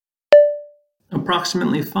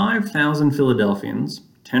Approximately 5,000 Philadelphians,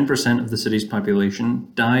 10% of the city's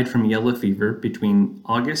population, died from yellow fever between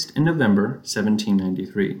August and November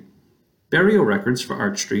 1793. Burial records for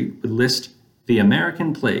Arch Street would list the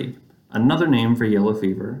American Plague, another name for yellow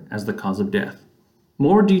fever, as the cause of death.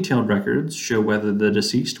 More detailed records show whether the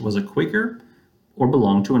deceased was a Quaker or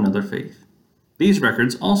belonged to another faith. These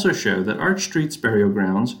records also show that Arch Street's burial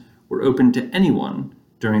grounds were open to anyone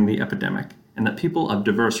during the epidemic, and that people of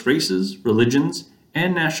diverse races, religions,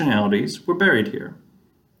 and nationalities were buried here.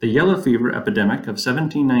 The yellow fever epidemic of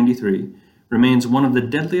 1793 remains one of the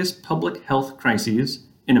deadliest public health crises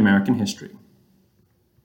in American history.